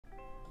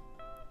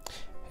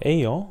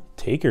Hey y'all,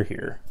 Taker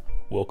here.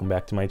 Welcome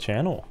back to my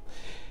channel.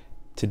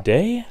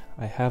 Today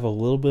I have a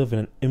little bit of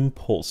an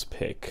impulse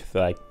pick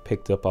that I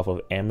picked up off of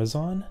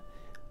Amazon.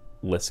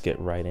 Let's get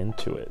right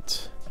into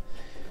it.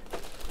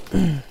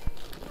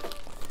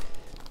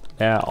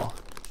 Now,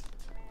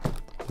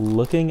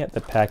 looking at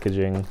the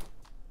packaging,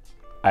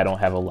 I don't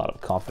have a lot of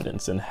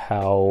confidence in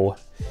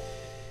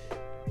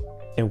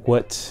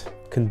what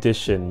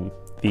condition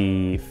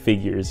the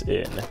figure's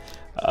in.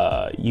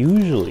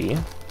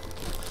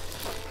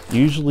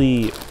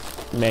 Usually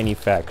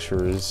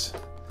manufacturers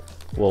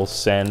will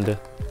send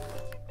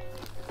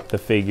the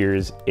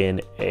figures in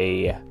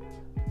a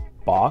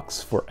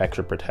box for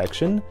extra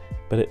protection,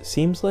 but it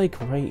seems like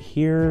right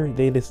here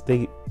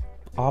they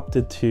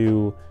opted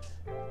to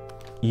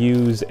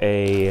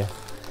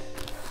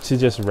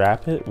just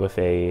wrap it with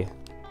a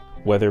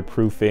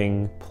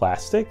weatherproofing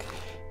plastic,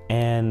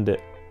 and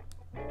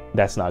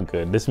that's not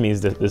good. This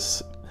means that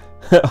this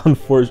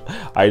unfortunately,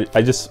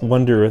 I just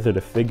wonder whether the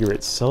figure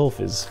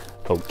itself is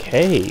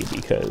okay,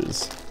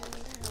 because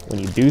when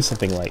you do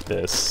something like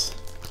this,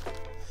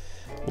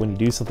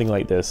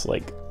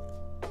 like,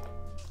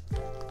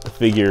 the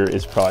figure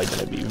is probably going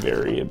to be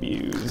very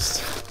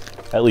abused.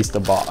 At least the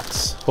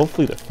box.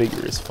 Hopefully the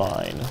figure is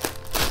fine.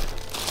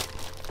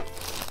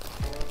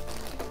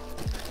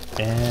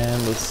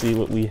 And let's see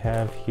what we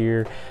have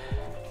here.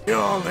 You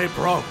only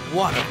broke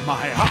one of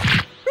my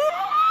hearts.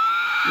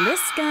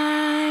 This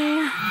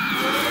guy.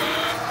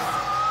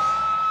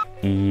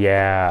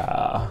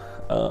 Yeah.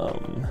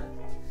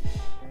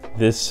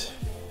 This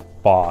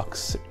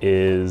box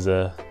is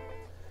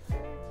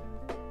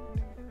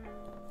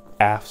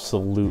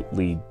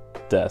absolutely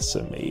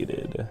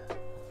decimated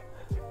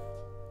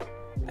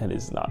and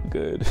is not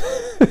good.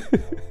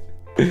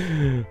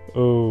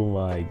 Oh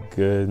my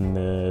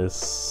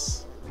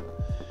goodness.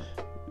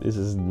 This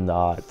is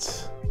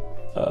not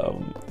a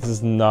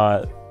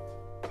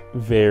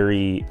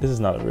very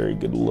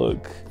good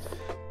look.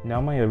 Now,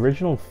 my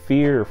original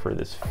fear for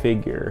this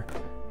figure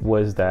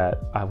was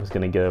that I was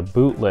gonna get a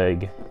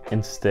bootleg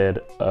instead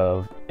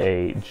of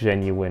a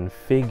genuine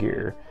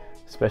figure,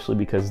 especially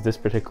because this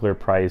particular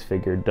prize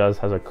figure does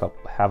have a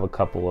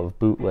couple of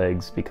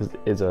bootlegs because it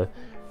is a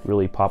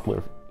really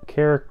popular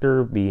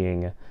character,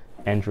 being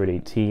Android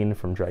 18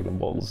 from Dragon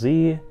Ball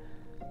Z,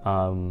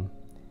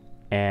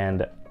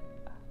 and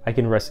I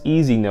can rest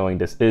easy knowing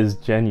this is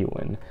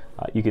genuine.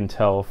 You can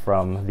tell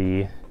from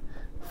the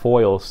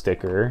foil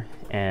sticker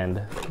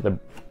and the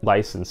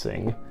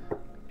licensing.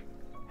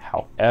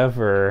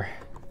 However,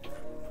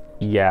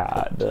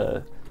 yeah,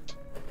 the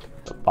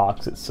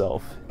box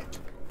itself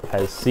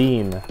has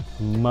seen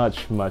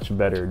much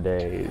better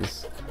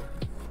days,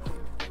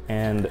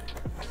 and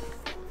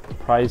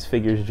prize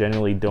figures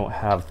generally don't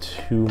have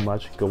too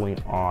much going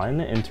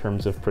on in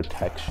terms of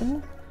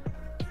protection.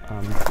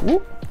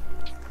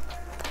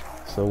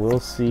 So we'll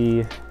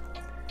see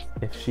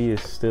if she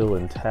is still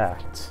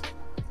intact.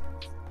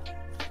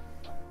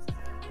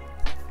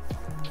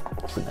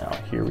 So now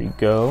here we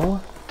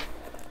go.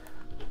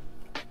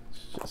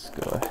 Let's just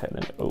go ahead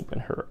and open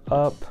her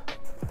up.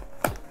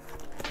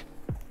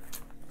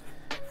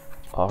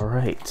 All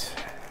right.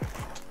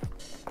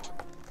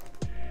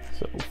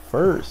 So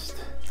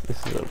first,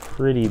 this is a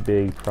pretty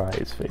big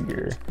prize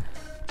figure.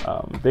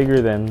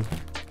 Bigger than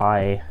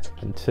I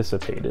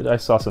anticipated. I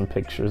saw some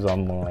pictures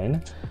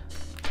online,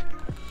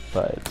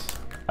 but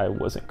I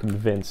wasn't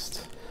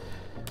convinced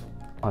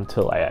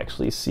until I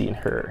actually seen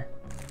her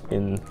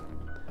in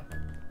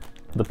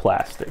the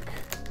plastic.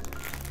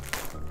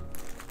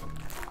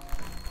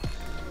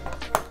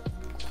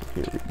 So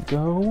here we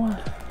go.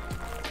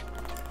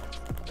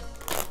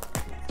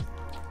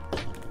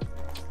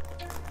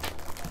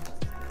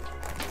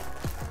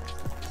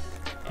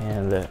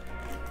 And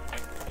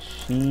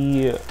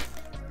she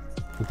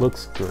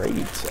looks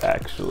great,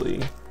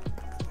 actually.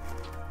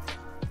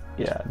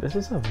 Yeah, this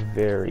is a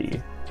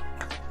very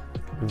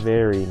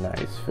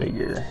nice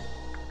figure.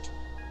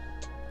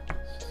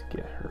 Let's just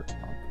get her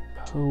on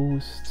the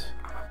post.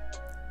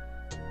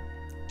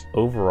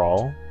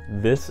 Overall,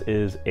 this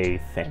is a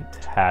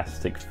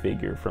fantastic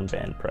figure from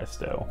Ban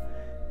Presto.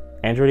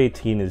 Android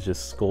 18 is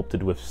just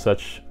sculpted with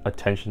such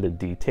attention to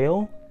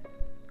detail,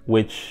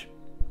 which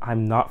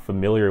I'm not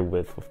familiar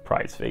with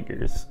prize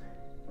figures.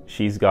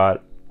 She's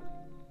got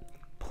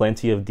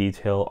plenty of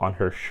detail on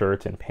her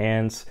shirt and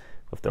pants,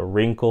 with the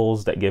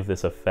wrinkles that give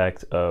this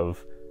effect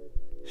of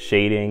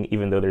shading,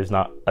 even though there's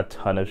not a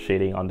ton of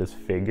shading on this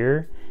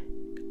figure.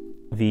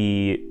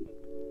 The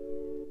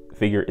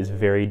figure is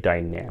very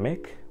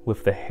dynamic,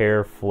 with the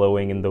hair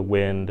flowing in the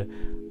wind,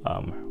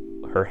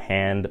 her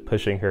hand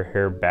pushing her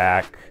hair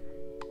back,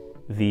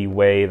 the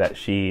way that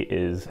she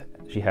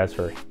has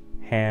her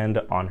hand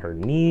on her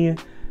knee,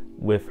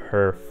 with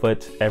her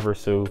foot ever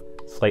so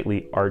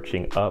slightly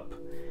arching up,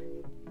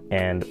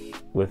 and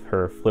with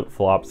her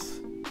flip-flops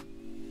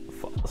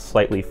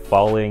slightly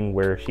falling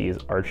where she is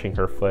arching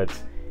her foot.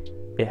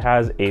 It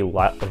has a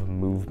lot of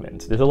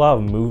movement. There's a lot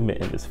of movement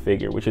in this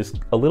figure, which is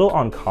a little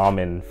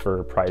uncommon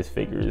for prize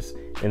figures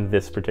in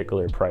this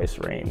particular price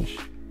range.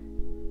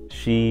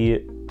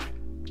 She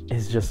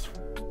is just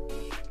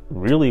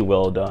really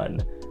well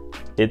done.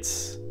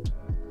 It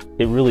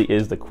really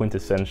is the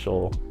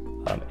quintessential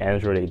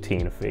Android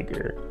 18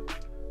 figure.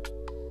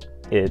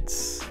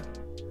 It's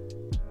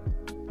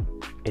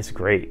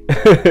great.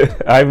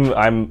 I'm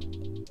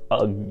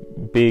a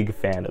big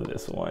fan of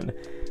this one.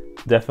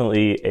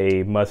 Definitely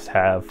a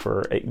must-have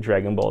for a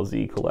Dragon Ball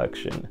Z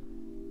collection.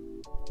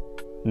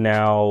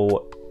 Now,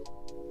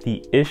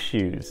 the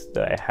issues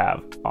that I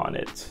have on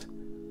it.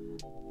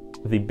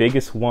 The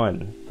biggest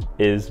one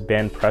is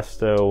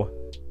Banpresto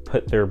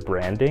put their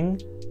branding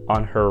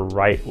on her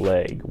right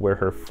leg where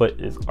her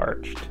foot is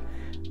arched.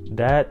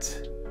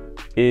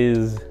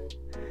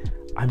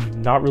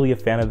 I'm not really a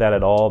fan of that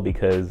at all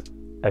because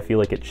I feel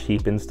like it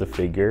cheapens the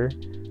figure.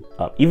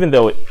 Even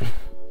though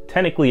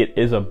technically it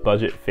is a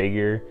budget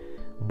figure,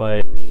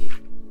 but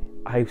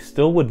I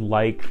still would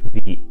like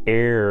the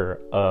air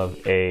of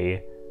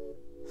a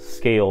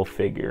scale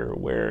figure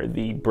where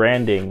the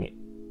branding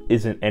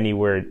isn't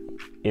anywhere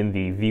in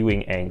the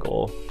viewing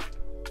angle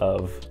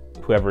of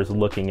whoever's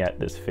looking at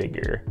this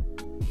figure.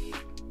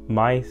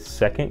 My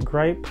second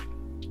gripe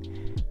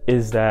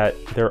is that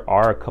there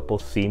are a couple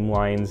seam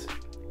lines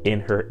in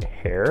her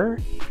hair.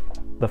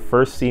 The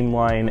first seam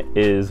line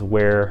is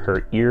where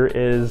her ear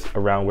is,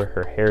 around where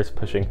her hand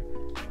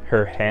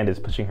is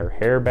pushing her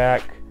hair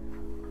back.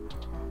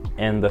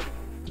 And the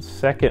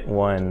second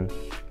one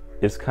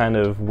is kind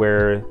of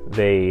where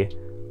they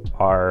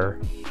are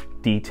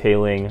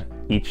detailing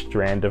each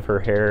strand of her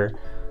hair.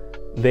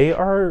 They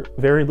are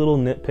very little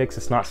nitpicks.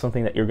 It's not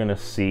something that you're gonna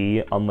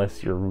see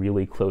unless you're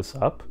really close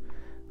up,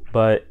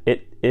 but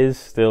it is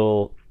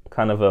still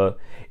kind of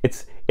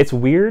it's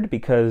weird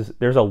because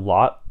there's a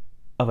lot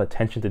of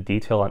attention to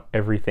detail on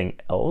everything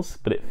else,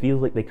 but it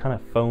feels like they kind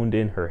of phoned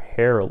in her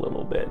hair a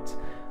little bit.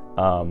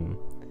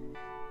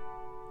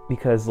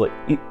 Because like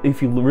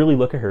if you really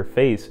look at her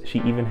face, she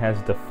even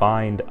has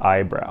defined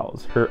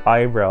eyebrows. Her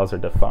eyebrows are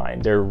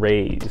defined, they're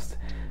raised.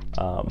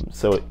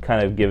 So it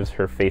kind of gives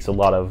her face a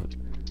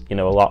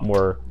lot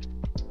more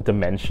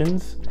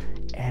dimensions.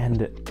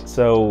 And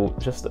so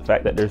just the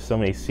fact that there's so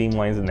many seam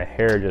lines in the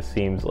hair just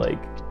seems like,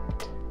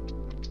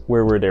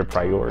 where were their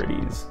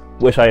priorities?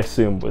 Which I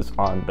assume was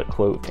on the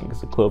clothing,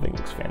 because the clothing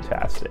looks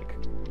fantastic.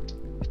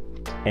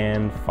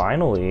 And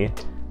finally,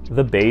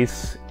 the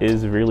base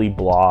is really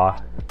blah.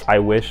 I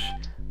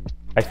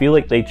feel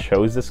like they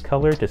chose this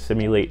color to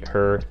simulate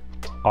her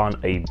on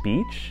a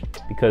beach,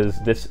 because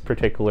this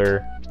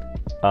particular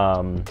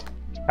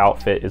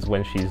outfit is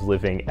when she's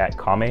living at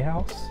Kame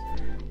House,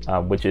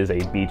 which is a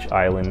beach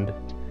island.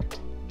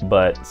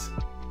 But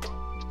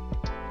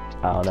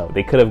I don't know,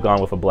 they could have gone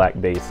with a black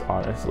base,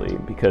 honestly,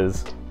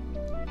 because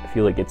I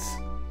feel like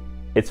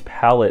its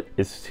palette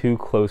is too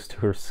close to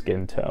her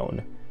skin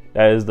tone.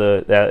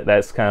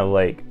 That's kind of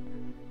like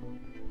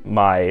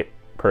my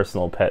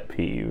personal pet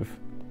peeve.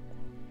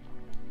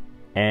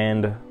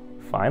 And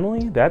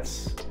finally,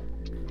 that's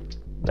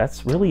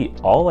really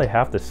all I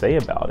have to say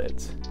about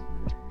it.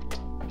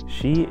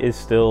 She is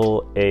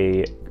still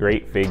a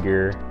great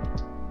figure.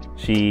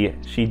 She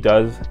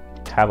does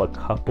have a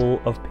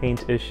couple of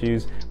paint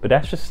issues, but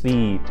that's just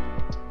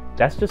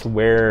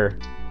where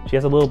she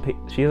has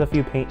a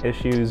few paint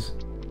issues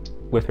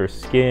with her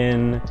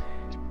skin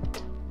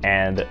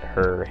and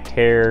her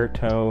hair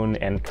tone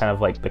and kind of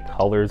like the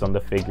colors on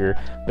the figure.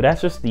 But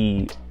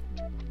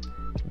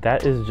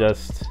that is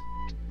just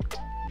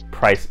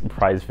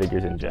prize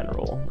figures in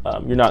general.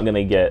 You're not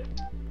gonna get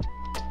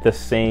the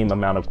same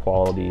amount of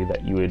quality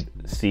that you would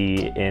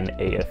see in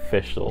a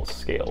official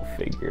scale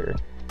figure.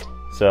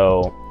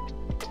 So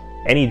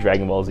any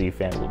Dragon Ball Z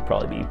fan would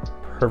probably be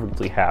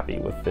perfectly happy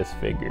with this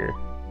figure.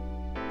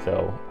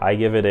 So I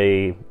give it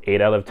a 8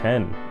 out of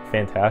 10.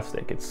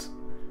 Fantastic.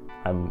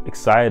 I'm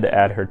excited to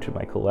add her to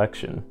my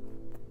collection.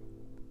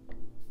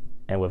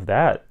 And with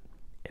that,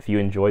 if you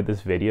enjoyed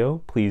this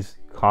video, please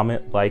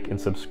comment, like, and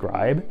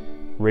subscribe.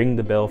 Ring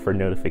the bell for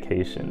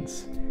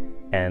notifications.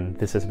 And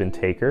this has been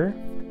Taker.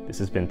 This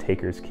has been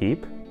Taker's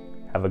Keep.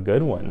 Have a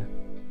good one.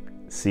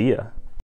 See ya.